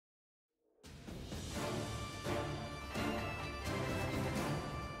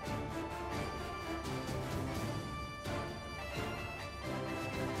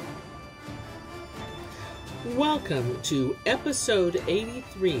Welcome to episode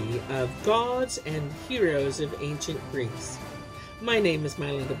 83 of Gods and Heroes of Ancient Greece. My name is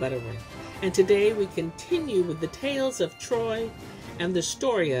MyLinda, Butterworth, and today we continue with the tales of Troy and the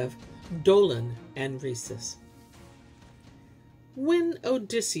story of Dolon and Rhesus. When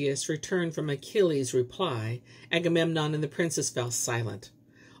Odysseus returned from Achilles' reply, Agamemnon and the princess fell silent.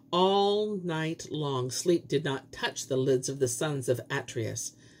 All night long sleep did not touch the lids of the sons of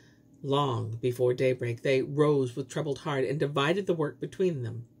Atreus. Long before daybreak, they rose with troubled heart and divided the work between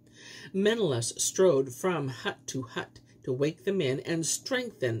them. Menelaus strode from hut to wake the men and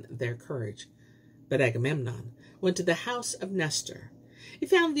strengthen their courage. But Agamemnon went to the house of Nestor. He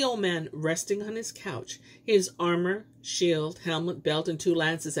found the old man resting on his couch, his armor, shield, helmet, belt, and 2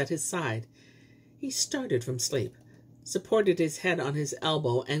 lances at his side. He started from sleep, supported his head on his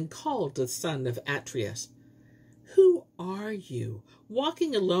elbow, and called the son of Atreus. "Who are you,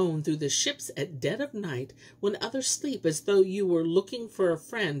 walking alone through the ships at dead of night when others sleep, as though you were looking for a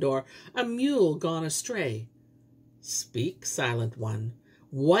friend or a mule gone astray? Speak, silent one.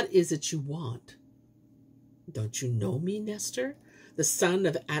 What is it you want?" "Don't you know me, Nestor?" the son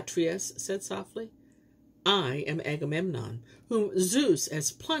of Atreus said softly. "I am Agamemnon, whom Zeus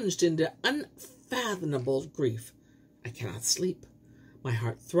has plunged into unfathomable grief. I cannot sleep. My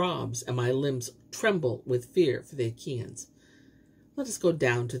heart throbs, and my limbs tremble with fear for the Achaeans. Let us go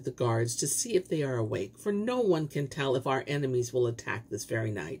down to the guards to see if they are awake, for no one can tell if our enemies will attack this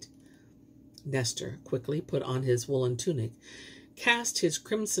very night." Nestor quickly put on his woolen tunic, cast his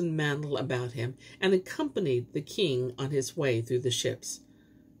crimson mantle about him, and accompanied the king on his way through the ships.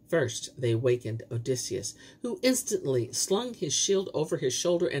 First they wakened Odysseus, who instantly slung his shield over his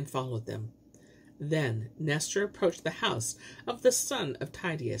shoulder and followed them. Then Nestor approached the house of the son of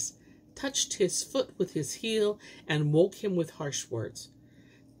Tydeus, touched his foot with his heel, and woke him with harsh words.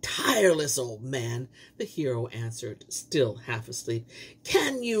 "Tireless old man," the hero answered, still half asleep,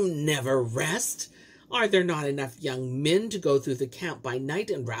 "can you never rest? Are there not enough young men to go through the camp by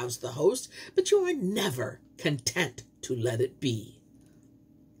night and rouse the host? But you are never content to let it be."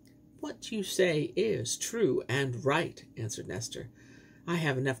 "What you say is true and right," answered Nestor. "I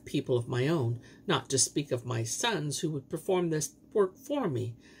have enough people of my own, not to speak of my sons, who would perform this work for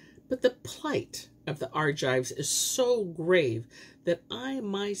me. But the plight of the Argives is so grave that I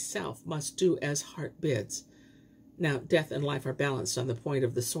myself must do as heart bids. Now death and life are balanced on the point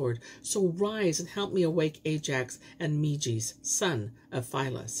of the sword, so rise and help me awake Ajax and Meges, son of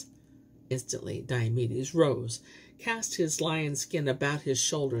Phylas." Instantly Diomedes rose, cast his lion skin about his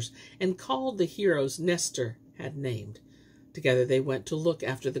shoulders, and called the heroes Nestor had named. Together they went to look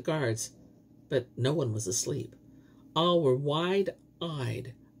after the guards, but no one was asleep. All were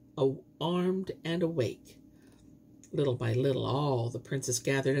wide-eyed, armed and awake. Little by little all the princes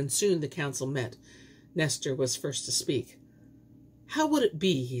gathered, and soon the council met. Nestor was first to speak. "How would it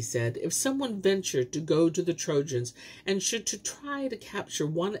be," he said, "if someone ventured to go to the Trojans and should to try to capture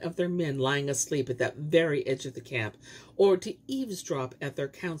one of their men lying asleep at that very edge of the camp, or to eavesdrop at their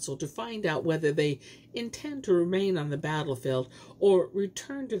council to find out whether they intend to remain on the battlefield or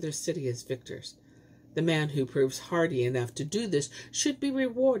return to their city as victors? The man who proves hardy enough to do this should be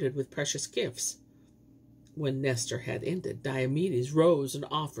rewarded with precious gifts." When Nestor had ended, Diomedes rose and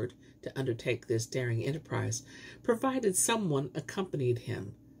offered to undertake this daring enterprise, provided someone accompanied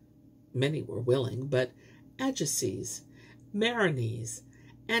him. Many were willing, but Ajaces, Meriones,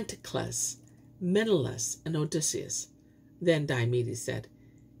 Anticlus, Menelaus, and Odysseus. Then Diomedes said,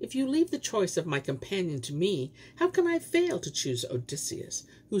 "If you leave the choice of my companion to me, how can I fail to choose Odysseus,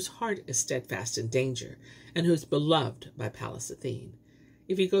 whose heart is steadfast in danger, and who is beloved by Pallas Athene?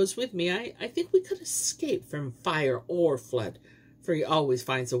 If he goes with me, I think we could escape from fire or flood, for he always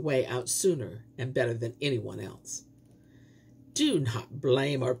finds a way out sooner and better than anyone else." "Do not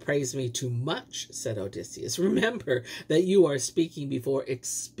blame or praise me too much," said Odysseus. "Remember that you are speaking before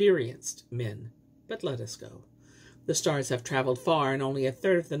experienced men. But let us go. The stars have traveled far, and only a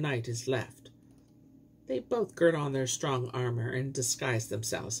third of the night is left." They both girt on their strong armor and disguised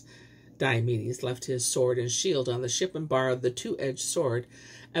themselves. Diomedes left his sword and shield on the ship and borrowed the 2-edged sword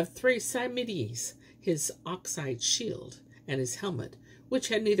of Thrasymmedes, his ox-hide shield, and his helmet, which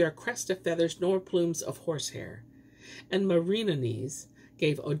had neither a crest of feathers nor plumes of horsehair. And Meriones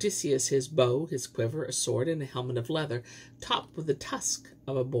gave Odysseus his bow, his quiver, a sword, and a helmet of leather, topped with the tusk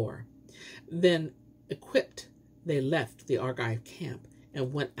of a boar. Then, equipped, they left the Argive camp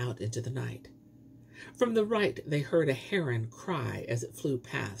and went out into the night. From the right they heard a heron cry as it flew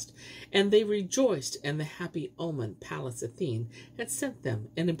past, and they rejoiced in the happy omen Pallas Athene had sent them,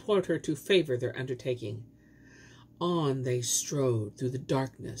 and implored her to favor their undertaking. On they strode through the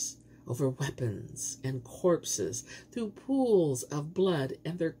darkness, over weapons and corpses, through pools of blood,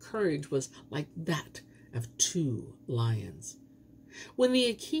 and their courage was like that of 2 lions. When the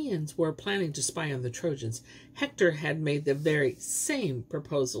Achaeans were planning to spy on the Trojans, Hector had made the very same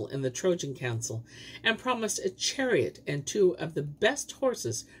proposal in the Trojan council, and promised a chariot and 2 of the best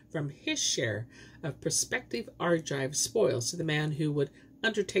horses from his share of prospective Argive spoils to the man who would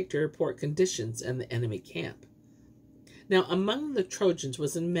undertake to report conditions in the enemy camp. Now among the Trojans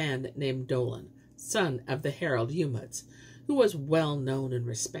was a man named Dolan, son of the herald Diomedes, who was well known and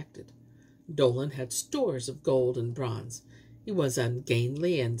respected. Dolan had stores of gold and bronze. He was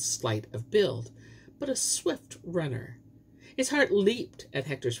ungainly and slight of build, but a swift runner. His heart leaped at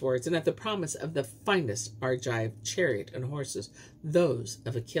Hector's words and at the promise of the finest Argive chariot and horses, those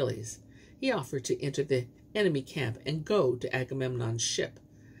of Achilles. He offered to enter the enemy camp and go to Agamemnon's ship,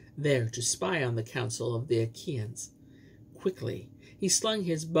 there to spy on the council of the Achaeans. Quickly he slung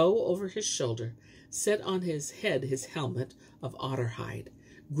his bow over his shoulder, set on his head his helmet of otter hide,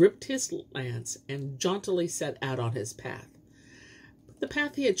 gripped his lance, and jauntily set out on his path. The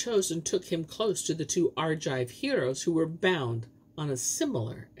path he had chosen took him close to the 2 Argive heroes who were bound on a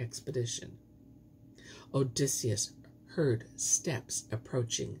similar expedition. Odysseus heard steps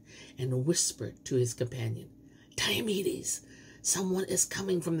approaching and whispered to his companion, "Diomedes, someone is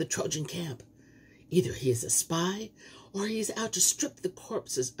coming from the Trojan camp. Either he is a spy, or he is out to strip the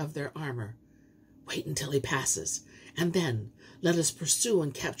corpses of their armor. Wait until he passes, and then let us pursue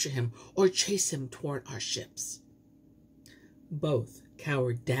and capture him, or chase him toward our ships." Both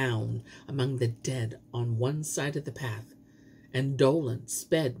cowered down among the dead on one side of the path, and Dolan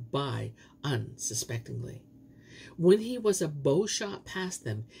sped by unsuspectingly. When he was a bow shot past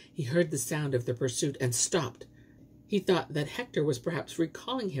them, he heard the sound of the pursuit and stopped. He thought that Hector was perhaps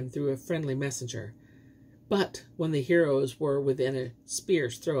recalling him through a friendly messenger. But when the heroes were within a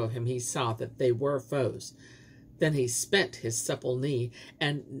spear's throw of him, he saw that they were foes. Then he spent his supple knee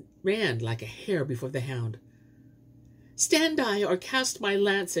and ran like a hare before the hound. "Stand I, or cast my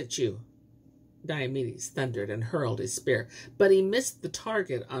lance at you!" Diomedes thundered and hurled his spear, but he missed the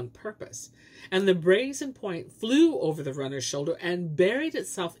target on purpose, and the brazen point flew over the runner's shoulder and buried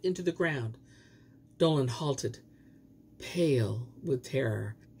itself into the ground. Dolan halted, pale with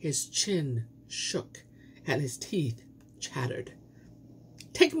terror. His chin shook, and his teeth chattered.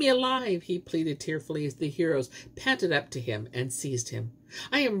 "Take me alive," he pleaded tearfully as the heroes panted up to him and seized him.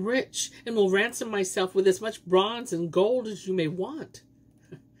 "I am rich, and will ransom myself with as much bronze and gold as you may want."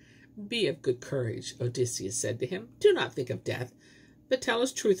 "Be of good courage," Odysseus said to him. "Do not think of death, but tell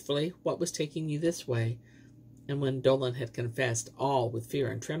us truthfully what was taking you this way." And when Dolan had confessed all with fear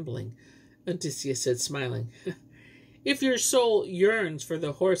and trembling, Odysseus said, smiling, "If your soul yearns for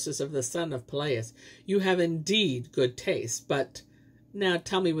the horses of the son of Peleus, you have indeed good taste. But now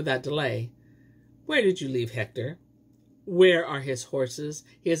tell me without delay, where did you leave Hector? Where are his horses,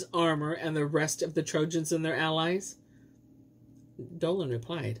 his armor, and the rest of the Trojans and their allies?" Dolan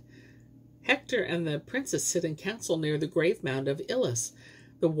replied, "Hector and the princess sit in council near the grave mound of Ilus.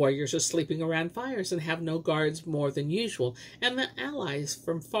 The warriors are sleeping around fires and have no guards more than usual, and the allies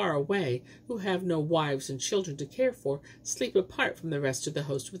from far away, who have no wives and children to care for, sleep apart from the rest of the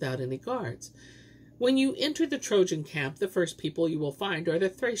host without any guards. When you enter the Trojan camp, the first people you will find are the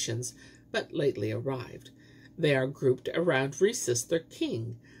Thracians, but lately arrived. They are grouped around Rhesus, their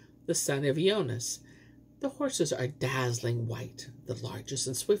king, the son of Ioneus. The horses are dazzling white, the largest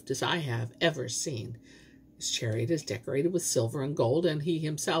and swiftest I have ever seen. His chariot is decorated with silver and gold, and he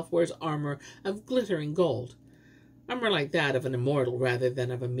himself wears armor of glittering gold, armor like that of an immortal rather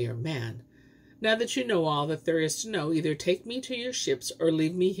than of a mere man. Now that you know all that there is to know, either take me to your ships or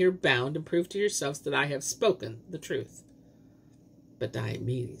leave me here bound and prove to yourselves that I have spoken the truth." But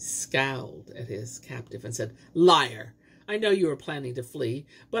Diomedes scowled at his captive and said, "Liar! I know you are planning to flee,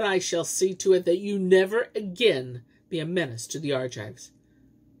 but I shall see to it that you never again be a menace to the Argives."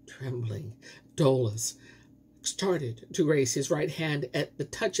 Trembling, Dolan started to raise his right hand at the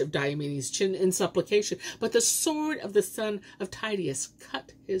touch of Diomedes' chin in supplication, but the sword of the son of Tydeus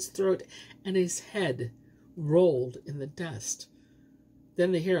cut his throat, and his head rolled in the dust.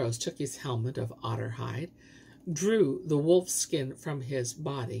 Then the heroes took his helmet of otter hide, drew the wolf's skin from his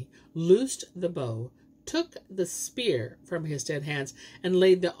body, loosed the bow, took the spear from his dead hands, and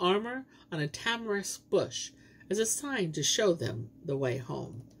laid the armor on a tamarisk bush as a sign to show them the way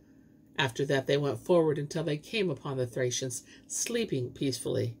home. After that they went forward until they came upon the Thracians, sleeping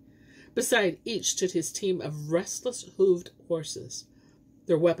peacefully. Beside each stood his team of restless hooved horses.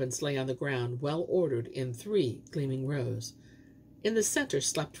 Their weapons lay on the ground, well ordered in 3 gleaming rows. In the center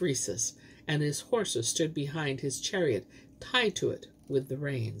slept Rhesus, and his horses stood behind his chariot, tied to it with the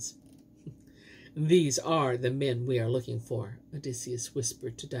reins. "These are the men we are looking for," Odysseus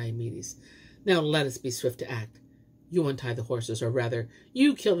whispered to Diomedes. "Now let us be swift to act. You untie the horses, or rather,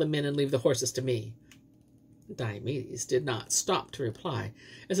 you kill the men and leave the horses to me." Diomedes did not stop to reply,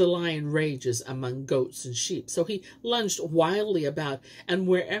 as a lion rages among goats and sheep, so he lunged wildly about, and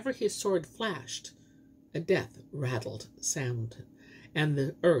wherever his sword flashed, a death-rattled sound, and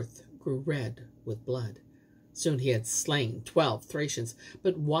the earth grew red with blood. Soon he had slain 12 Thracians,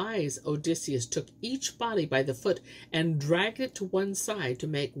 but wise Odysseus took each body by the foot and dragged it to one side to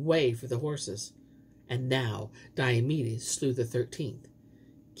make way for the horses. And now Diomedes slew the 13th,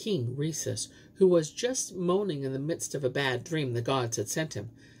 King Rhesus, who was just moaning in the midst of a bad dream the gods had sent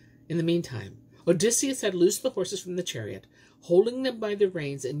him. In the meantime, Odysseus had loosed the horses from the chariot. Holding them by the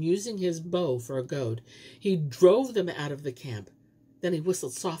reins and using his bow for a goad, he drove them out of the camp. Then he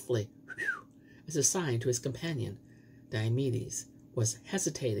whistled softly, whew, as a sign to his companion. Diomedes was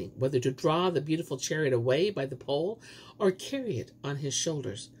hesitating whether to draw the beautiful chariot away by the pole or carry it on his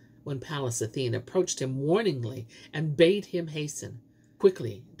shoulders, when Pallas Athene approached him warningly and bade him hasten.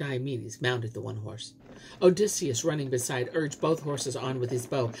 Quickly Diomedes mounted the one horse. Odysseus, running beside, urged both horses on with his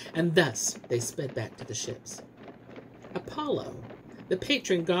bow, and thus they sped back to the ships. Apollo, the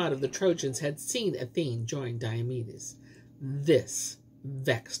patron god of the Trojans, had seen Athene join Diomedes. This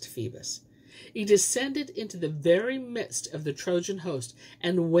vexed Phoebus. He descended into the very midst of the Trojan host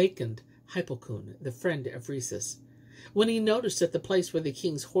and wakened Hippocune, the friend of Rhesus. When he noticed that the place where the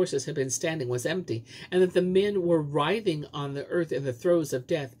king's horses had been standing was empty, and that the men were writhing on the earth in the throes of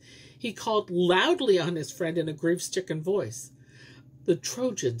death, he called loudly on his friend in a grief-stricken voice. The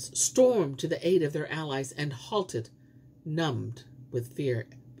Trojans stormed to the aid of their allies and halted, numbed with fear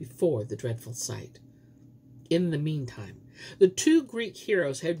before the dreadful sight. In the meantime, the 2 Greek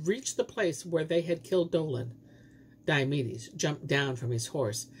heroes had reached the place where they had killed Dolan. Diomedes jumped down from his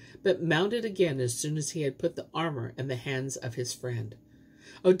horse, but mounted again as soon as he had put the armor in the hands of his friend.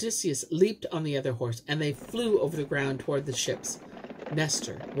 Odysseus leaped on the other horse, and they flew over the ground toward the ships.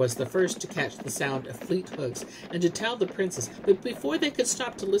 Nestor was the first to catch the sound of fleet hoofs and to tell the princes, but before they could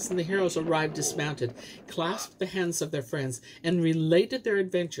stop to listen, the heroes arrived dismounted, clasped the hands of their friends, and related their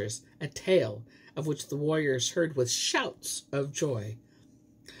adventures, a tale of which the warriors heard with shouts of joy.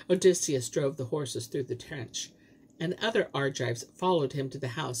 Odysseus drove the horses through the trench, and other Argives followed him to the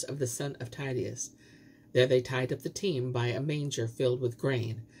house of the son of Tydeus. There they tied up the team by a manger filled with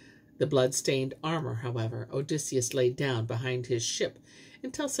grain. The blood-stained armor, however, Odysseus laid down behind his ship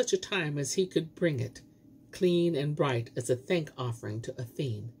until such a time as he could bring it, clean and bright, as a thank-offering to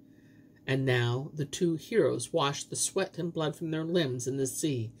Athene. And now the 2 heroes washed the sweat and blood from their limbs in the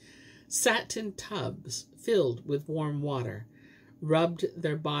sea, sat in tubs filled with warm water, rubbed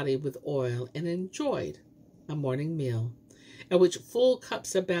their body with oil, and enjoyed a morning meal, at which full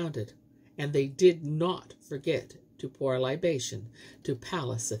cups abounded, and they did not forget to pour a libation to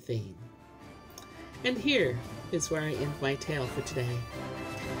Pallas Athene. And here is where I end my tale for today.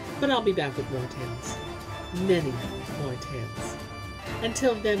 But I'll be back with more tales, many more tales.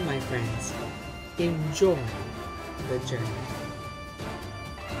 Until then, my friends, enjoy the journey.